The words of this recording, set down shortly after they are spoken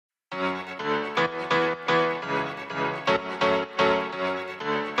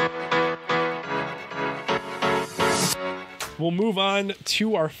we'll move on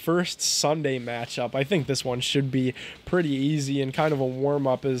to our first Sunday matchup. I think this one should be pretty easy and kind of a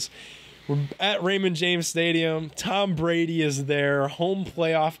warm-up as we're at Raymond James Stadium. Tom Brady is there. Home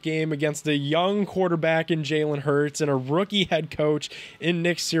playoff game against a young quarterback in Jalen Hurts and a rookie head coach in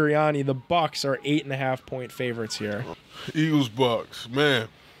Nick Sirianni. The Bucs are 8.5-point favorites here. Eagles, Bucs. Man,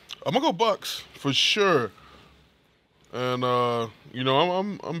 I'm going to go Bucs for sure. And, you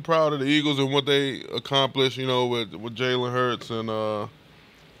know, I'm proud of the Eagles and what they accomplished, you know, with Jalen Hurts. And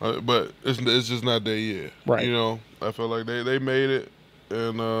but it's just not their year. Right. You know, I feel like they made it.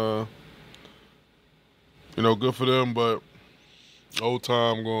 And, you know, good for them, but old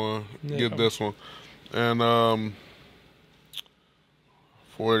time going to get this one. And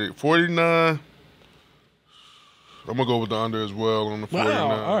 49, I'm going to go with the under as well on the 49.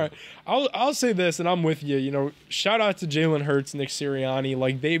 Wow, all right. I'll say this, and I'm with you. You know, shout out to Jalen Hurts, Nick Sirianni.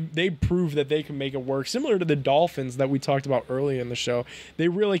 Like, they proved that they can make it work. Similar to the Dolphins that we talked about early in the show. They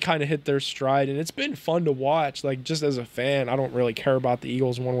really kind of hit their stride, and it's been fun to watch. Like, just as a fan, I don't really care about the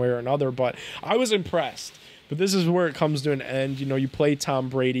Eagles one way or another, but I was impressed. But this is where it comes to an end. You know, you play Tom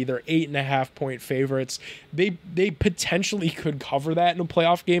Brady. They're 8.5-point favorites. They potentially could cover that in a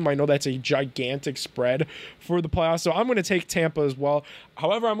playoff game. I know that's a gigantic spread for the playoffs. So I'm going to take Tampa as well.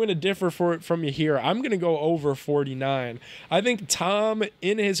 However, I'm going to differ from you here. I'm going to go over 49. I think Tom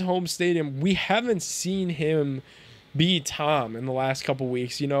in his home stadium, we haven't seen him be Tom in the last couple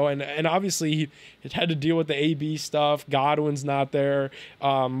weeks, you know, and obviously he had to deal with the AB stuff. Godwin's not there.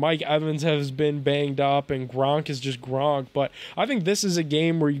 Mike Evans has been banged up, and Gronk is just Gronk. But I think this is a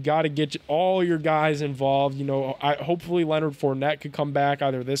game where you got to get all your guys involved. You know, hopefully Leonard Fournette could come back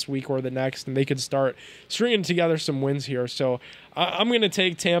either this week or the next, and they could start stringing together some wins here. So I'm going to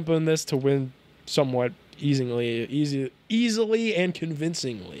take Tampa in this to win somewhat easily and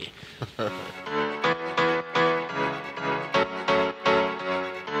convincingly.